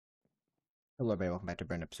Hello everybody, welcome back to a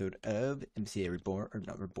brand new episode of MCA Reborn, or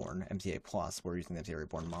not Reborn, MCA Plus. We're using the MCA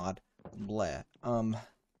Reborn mod. Bleh.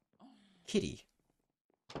 Kitty.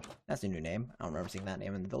 That's a new name. I don't remember seeing that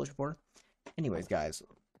name in the village before. Anyways, guys,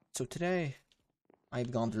 so today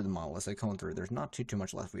I've gone through the mod list. I've gone through. There's not too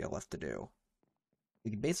much left we have left to do.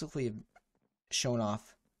 We basically have shown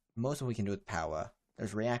off most of what we can do with power.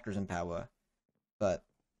 There's reactors in power, but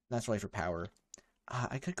that's really for power.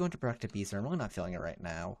 I could go into productive beasts, and I'm really not feeling it right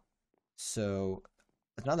now. So,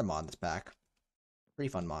 there's another mod that's back. Pretty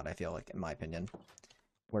fun mod, I feel like, in my opinion.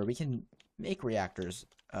 Where we can make reactors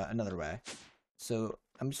another way. So,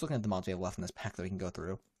 I'm just looking at the mods we have left in this pack that we can go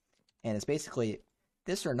through. And it's basically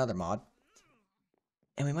this or another mod.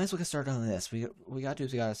 And we might as well get started on this. We gotta do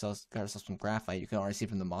is we got ourselves some graphite. You can already see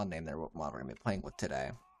from the mod name there what mod we're gonna be playing with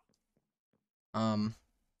today.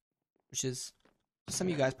 Which is, some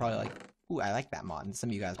of you guys probably like, ooh, I like that mod. And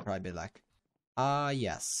some of you guys probably be like,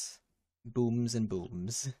 yes. Booms and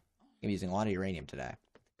booms. I'm using a lot of uranium today.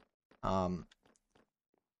 The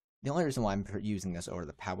only reason why I'm using this over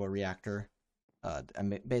the power reactor,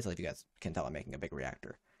 basically, if you guys can tell, I'm making a big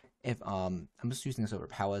reactor. I'm just using this over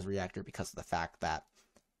power's reactor because of the fact that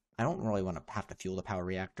I don't really want to have to fuel the power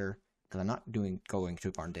reactor because I'm not going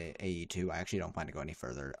too far into AE2. I actually don't plan to go any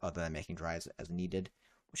further other than making dries as needed,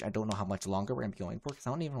 which I don't know how much longer we're gonna be going for because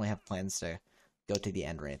I don't even really have plans to go to the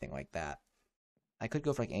end or anything like that. I could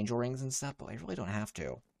go for like angel rings and stuff, but I really don't have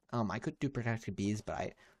to. I could do protected bees, but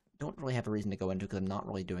I don't really have a reason to go into because I'm not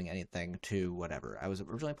really doing anything to whatever. I was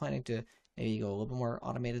originally planning to maybe go a little bit more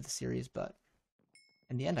automated this series, but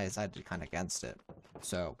in the end I decided to kind of against it.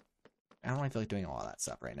 So I don't really feel like doing all that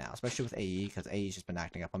stuff right now, especially with AE, because AE's just been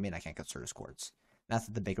acting up on me and I can't get Certus quartz. That's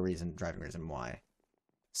the big driving reason why.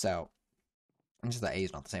 So, it's just that AE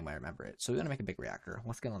is not the same way I remember it. So we're going to make a big reactor.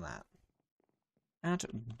 Let's get on that. At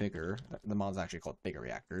bigger, the mod's actually called bigger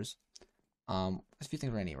reactors. There's a few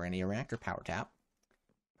things we're gonna need. We're gonna need a reactor power tap.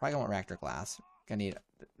 Probably gonna want reactor glass. Gonna need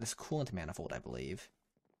this coolant manifold, I believe.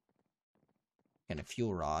 And a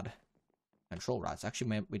fuel rod, control rods.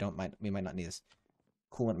 Actually, we might not need this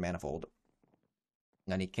coolant manifold.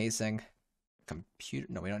 I need casing, computer.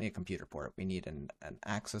 No, we don't need a computer port. We need an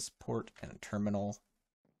access port and a terminal,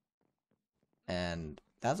 and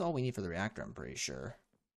that's all we need for the reactor. I'm pretty sure.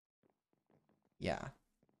 Yeah.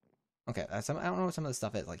 Okay, I don't know what some of the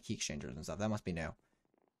stuff is, like heat exchangers and stuff. That must be new.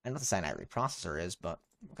 I know what the cyanide reprocessor is, but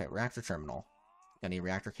okay, reactor terminal. Gonna need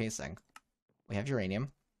reactor casing. We have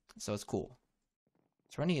uranium, so it's cool.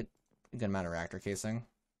 So we're gonna need a good amount of reactor casing.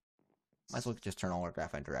 Might as well just turn all our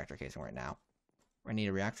graphite into reactor casing right now. We're gonna need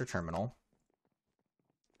a reactor terminal.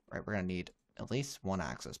 Right, we're gonna need at least one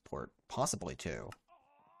access port, possibly two.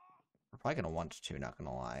 We're probably gonna want two, not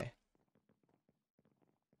gonna lie.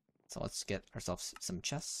 So let's get ourselves some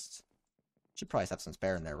chests. Should probably have some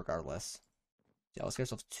spare in there regardless. Yeah, let's get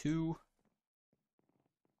ourselves two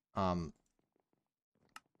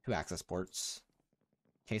access ports.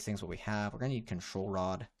 Casing's what we have. We're gonna need control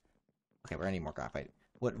rod. Okay, we're gonna need more graphite.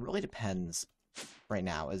 What really depends right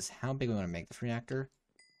now is how big we want to make this reactor.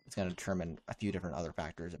 It's gonna determine a few different other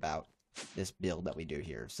factors about this build that we do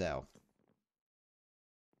here. So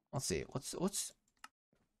let's see. Let's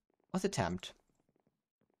attempt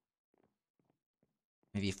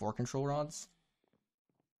maybe 4 control rods.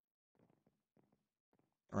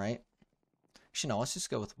 Right? Actually, no, let's just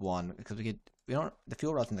go with 1 because the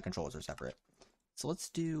fuel rods and the controllers are separate. So let's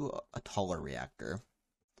do a taller reactor.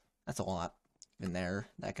 That's a lot in there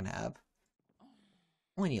that I can have.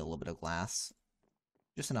 Only need a little bit of glass.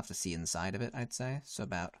 Just enough to see inside of it, I'd say. So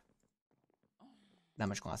about that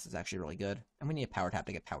much glass is actually really good. And we need a power tap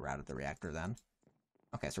to get power out of the reactor then.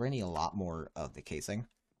 Okay, so we're gonna need a lot more of the casing.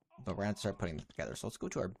 But we're gonna start putting them together. So let's go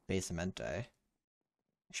to our basemente.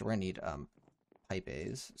 Actually, we're gonna need pipe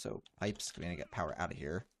A's. So pipes, we're gonna get power out of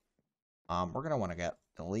here. We're gonna want to get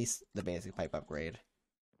at least the basic pipe upgrade.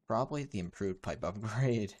 Probably the improved pipe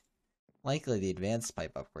upgrade. Likely the advanced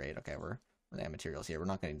pipe upgrade. Okay, we're running out of materials here. We're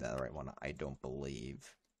not gonna need the right one, I don't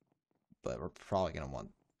believe. But we're probably gonna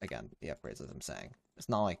want, again, the upgrades as I'm saying. It's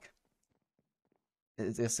not like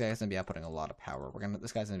this guy's gonna be outputting a lot of power.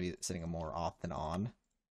 This guy's gonna be sitting more off than on.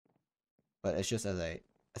 But it's just as a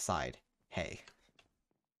aside, hey,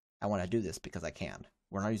 I want to do this because I can.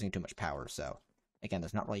 We're not using too much power, so again,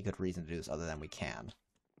 there's not really a good reason to do this other than we can.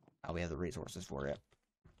 We have the resources for it.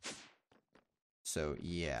 So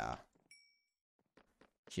yeah,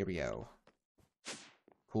 here we go.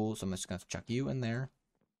 Cool. So I'm just gonna chuck you in there.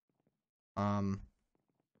 Let's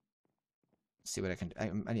see what I can do.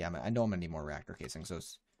 Yeah, I know I'm gonna need more reactor casing, so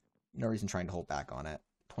it's no reason trying to hold back on it.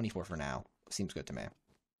 24 for now. Seems good to me.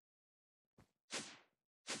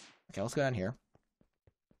 Okay, let's go down here.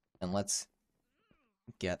 And let's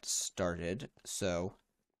get started. So,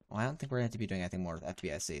 well, I don't think we're going to be doing anything more with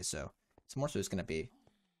FTBIC, so it's more so it's going to be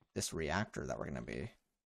this reactor that we're going to be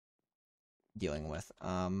dealing with.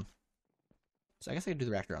 So I guess I could do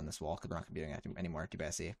the reactor on this wall, because we're not going to be doing any more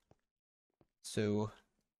FTBIC. So,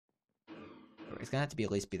 it's going to have to be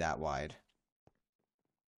at least be that wide.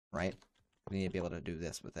 Right? We need to be able to do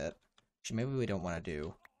this with it. Actually, maybe we don't want to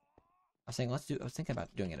do... I was thinking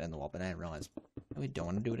about doing it in the wall, but I didn't realize we don't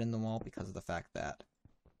want to do it in the wall because of the fact that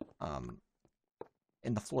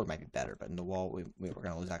in the floor it might be better, but in the wall we're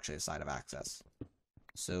going to lose actually a side of access.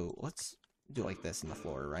 So let's do it like this in the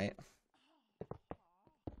floor, right?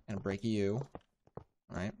 And break you,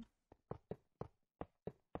 right?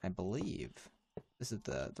 I believe this is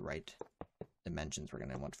the right dimensions we're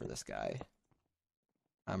going to want for this guy.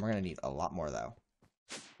 We're going to need a lot more though.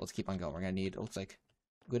 Let's keep on going. We're going to need, it looks like,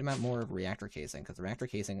 a good amount more of reactor casing, because the reactor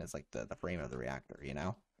casing is like the frame of the reactor, you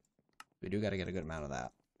know? We do got to get a good amount of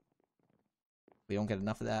that. If we don't get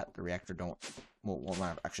enough of that, the reactor won't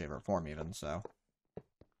actually ever form even, so.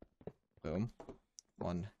 Boom.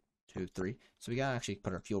 1, 2, 3. So we got to actually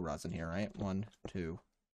put our fuel rods in here, right? 1, 2.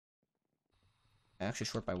 I'm actually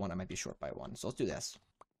short by 1. I might be short by 1. So let's do this.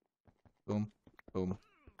 Boom, boom,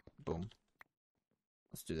 boom.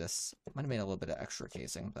 Let's do this. Might have made a little bit of extra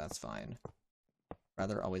casing, but that's fine.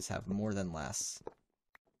 Rather always have more than less.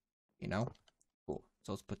 You know? Cool.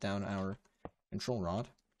 So let's put down our control rod.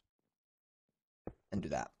 And do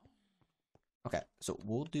that. Okay, so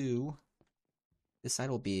we'll do... This side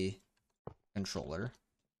will be controller.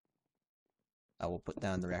 We'll put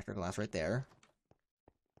down the reactor glass right there.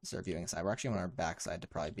 This is our viewing side. We're actually on our back side to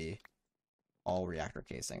probably be all reactor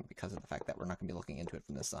casing because of the fact that we're not going to be looking into it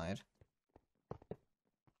from this side.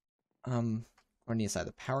 Or near the side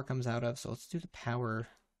the power comes out of, so let's do the power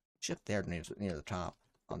shift there near the top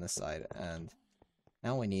on this side, and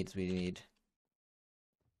now we need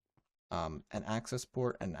an access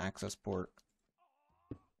port,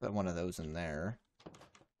 put one of those in there.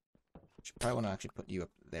 Should probably want to actually put you up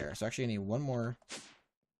there. So actually I need one more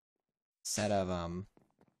set of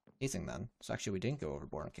casing then. So actually we didn't go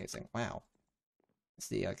overboard on casing. Wow. It's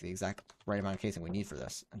the exact right amount of casing we need for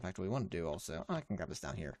this. In fact, what we want to do also, I can grab this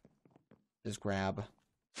down here. Just grab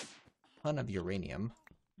a ton of uranium.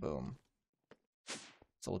 Boom.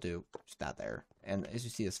 So we'll do just that there. And as you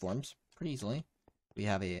see, this forms pretty easily. We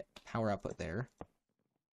have a power output there.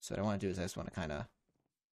 So what I want to do is I just want to kind of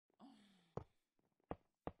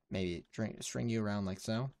maybe string you around like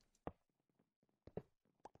so.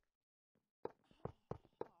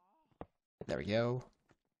 There we go.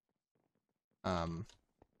 I'm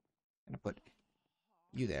gonna put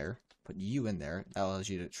you there. Put you in there. That allows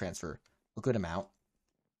you to transfer a good amount.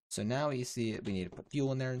 So now you see we need to put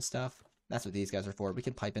fuel in there and stuff. That's what these guys are for. We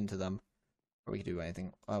can pipe into them, or we can do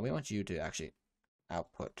anything. We want you to actually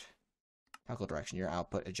output. Toggle direction. Your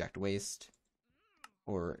output eject waste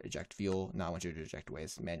or eject fuel. No, I want you to eject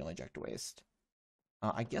waste. Manually eject waste.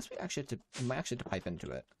 I guess we might actually have to pipe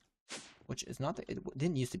into it, which is not. It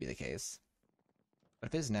didn't used to be the case, but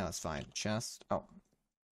if it is now, it's fine. Chest. Oh,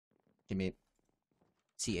 give me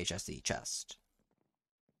CHSC chest.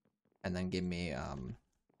 And then give me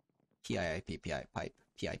PIP pipe.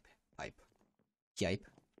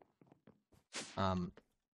 Let's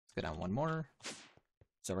go down one more.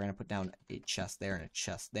 So we're gonna put down a chest there and a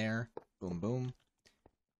chest there. Boom, boom.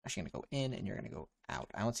 Actually gonna go in and you're gonna go out.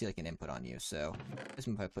 I don't see like an input on you, so this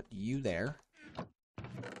one if I put you there.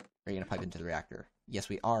 Are you gonna pipe into the reactor? Yes,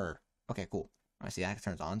 we are. Okay, cool. I see that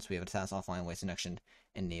turns on, so we have a task offline waste injection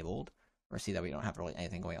enabled. Or see that we don't have really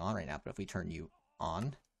anything going on right now, but if we turn you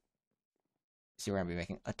on, see we're gonna be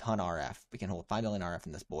making a ton RF. We can hold 5 million RF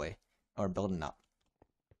in this boy. Or building up.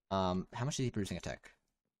 How much is he producing a tick?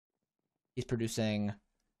 He's producing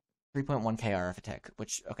 3.1k RF a tick,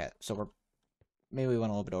 which, okay, so maybe we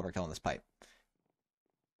went a little bit overkill on this pipe.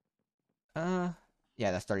 Yeah,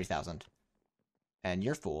 that's 30,000. And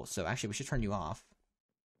you're full, so actually we should turn you off.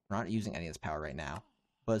 We're not using any of this power right now.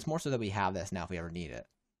 But it's more so that we have this now if we ever need it.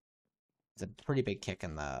 It's a pretty big kick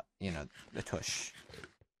in the, the tush.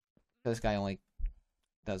 This guy only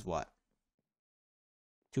does what?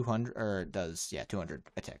 200, or does, yeah, 200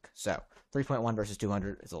 a tick. So, 3.1 versus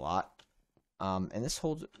 200 is a lot. And this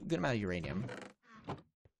holds a good amount of uranium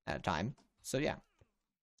at a time. So, yeah.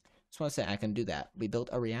 Just want to say I can do that. We built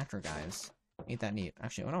a reactor, guys. Ain't that neat?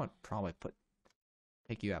 Actually, I would probably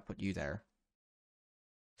take you out, put you there.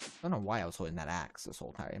 I don't know why I was holding that axe this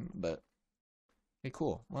whole time, but okay,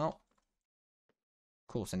 cool. Well,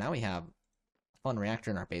 cool. So now we have a fun reactor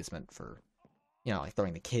in our basement for, like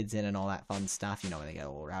throwing the kids in and all that fun stuff. When they get a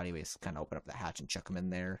little rowdy, we just kind of open up the hatch and chuck them in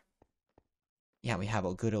there. Yeah, we have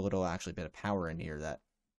a good little actually bit of power in here that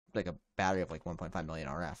like a battery of like 1.5 million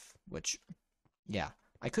RF, which, yeah,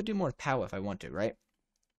 I could do more with Power if I want to, right?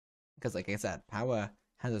 Because like I said, Power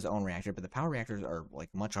has his own reactor, but the power reactors are like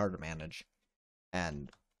much harder to manage.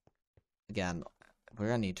 And again, we're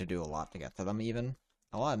gonna need to do a lot to get to them. Even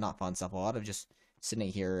a lot of not fun stuff, a lot of just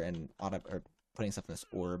sitting here and or putting stuff in this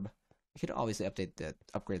orb. We could obviously upgrade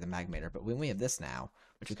the magmator, but when we have this now,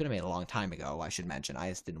 which we could have made a long time ago, I should mention, I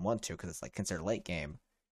just didn't want to because it's like considered late game.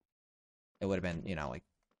 It would have been,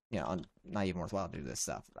 not even worthwhile to do this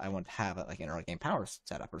stuff. I want to have like an early game power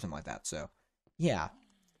setup or something like that. So, yeah,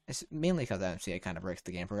 it's mainly because MCA kind of breaks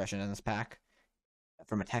the game progression in this pack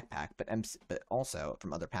from a tech pack, but also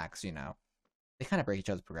from other packs. They kind of break each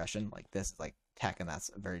other's progression. Like this is like tech, and that's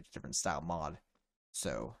a very different style mod.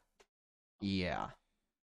 So, yeah.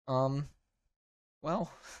 Well,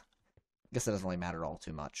 I guess it doesn't really matter all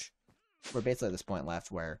too much. We're basically at this point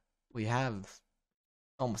left where we have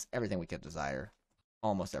almost everything we could desire.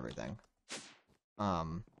 Almost everything. I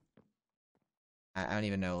don't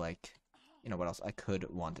even know, like, what else I could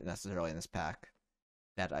want necessarily in this pack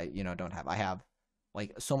that I, don't have. I have,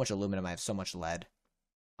 like, so much aluminum, I have so much lead.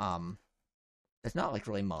 There's not, like,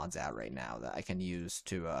 really mods out right now that I can use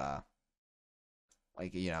to,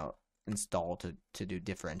 like, install to do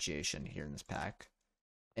differentiation here in this pack.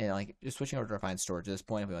 And, like, just switching over to refined storage at this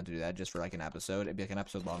point, if we want to do that just for, like, an episode, it'd be, like, an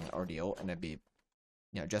episode-long ordeal, and it'd be,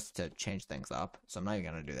 just to change things up. So I'm not even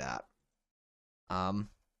gonna do that.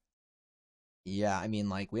 Yeah, I mean,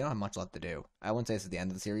 like, we don't have much left to do. I wouldn't say this is the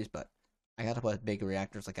end of the series, but I got to play with big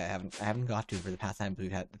reactors like I haven't got to for the past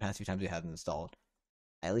few times we had it installed.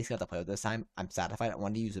 I at least got to play with it this time. I'm satisfied. I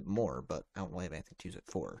wanted to use it more, but I don't really have anything to use it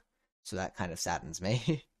for. So that kind of saddens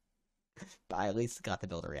me. But I at least got to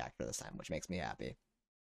build a reactor this time, which makes me happy.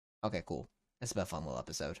 Okay, cool. It's been a fun little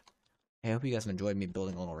episode. I hope you guys have enjoyed me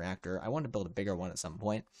building a little reactor. I want to build a bigger one at some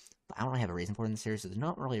point, but I don't really have a reason for it in the series, so there's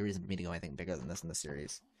not really a reason for me to go anything bigger than this in the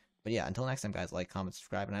series. But yeah, until next time, guys, like, comment,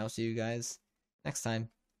 subscribe, and I will see you guys next time.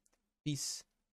 Peace.